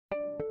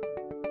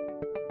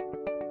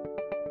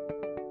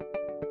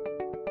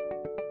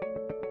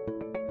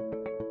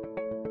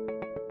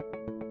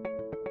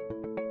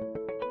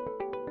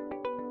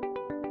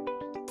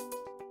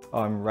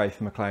I'm Rafe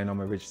McLean.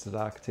 I'm a registered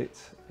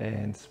architect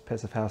and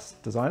passive house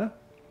designer,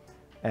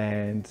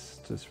 and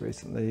just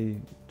recently,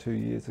 2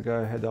 years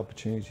ago, had the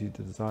opportunity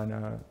to design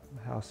a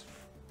house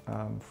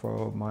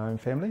for my own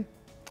family.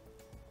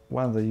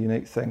 One of the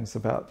unique things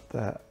about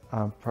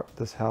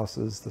this house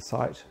is the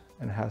site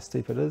and how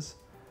steep it is.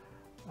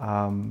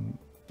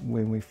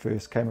 When we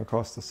first came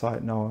across the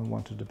site, no one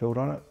wanted to build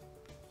on it,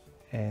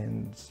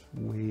 and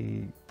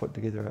we put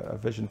together a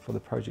vision for the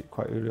project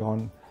quite early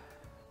on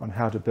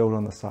how to build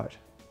on the site.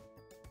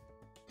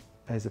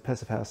 As a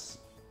passive house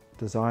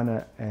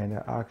designer and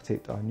an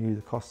architect, I knew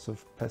the costs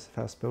of passive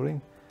house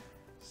building,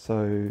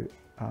 so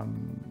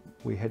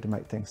we had to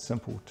make things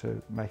simple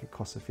to make it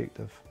cost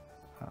effective.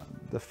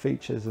 The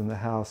features in the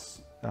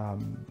house: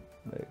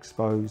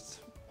 exposed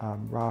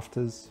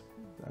rafters,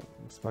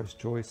 exposed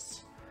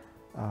joists,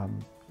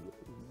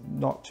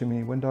 not too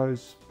many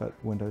windows, but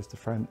windows to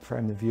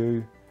frame the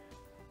view,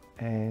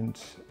 and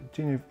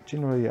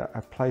generally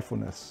a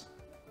playfulness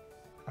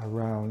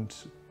around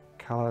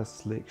colour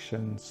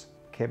selections,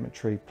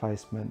 cabinetry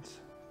placement,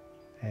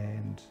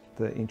 and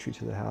the entry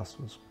to the house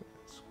was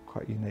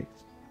quite unique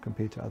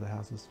compared to other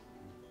houses.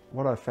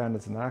 What I found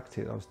as an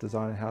architect, I was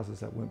designing houses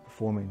that weren't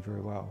performing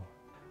very well.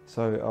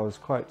 So I was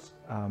quite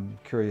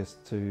curious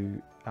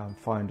to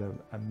find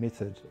a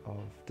method of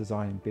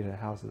designing better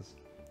houses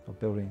or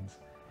buildings.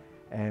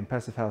 And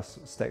passive house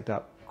stacked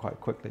up quite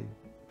quickly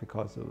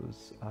because it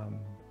was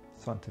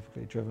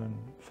scientifically driven,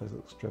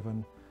 physics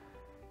driven,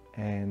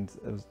 and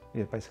it was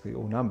basically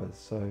all numbers,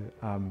 so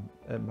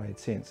it made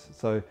sense.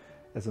 So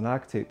as an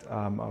architect,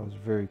 I was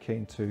very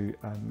keen to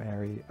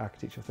marry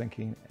architectural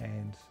thinking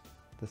and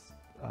this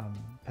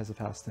passive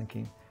house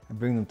thinking and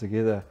bring them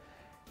together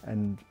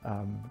and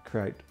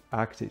create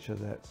architecture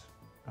that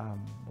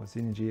was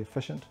energy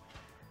efficient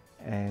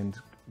and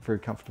very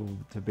comfortable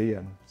to be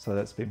in. So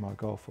that's been my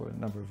goal for a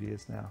number of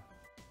years now.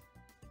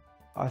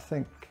 I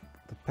think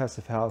the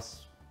passive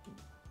house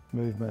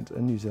movement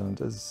in New Zealand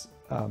is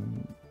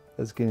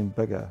getting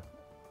bigger.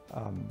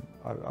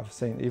 I've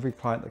seen every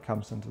client that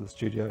comes into the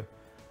studio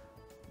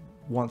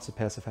wants a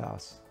passive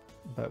house,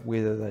 but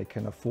whether they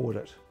can afford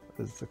it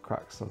is the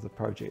crux of the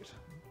project.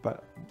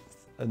 But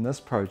in this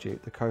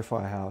project, the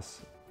Ko-Fi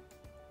house,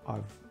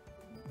 I've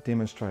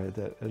demonstrated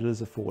that it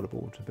is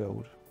affordable to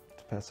build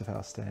to passive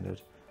house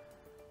standard.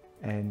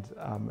 And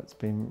it's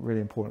been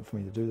really important for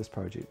me to do this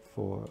project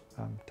for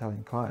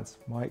telling clients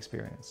my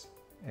experience,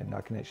 and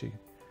I can actually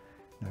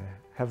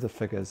have the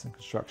figures and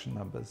construction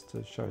numbers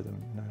to show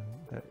them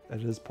that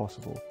it is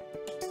possible.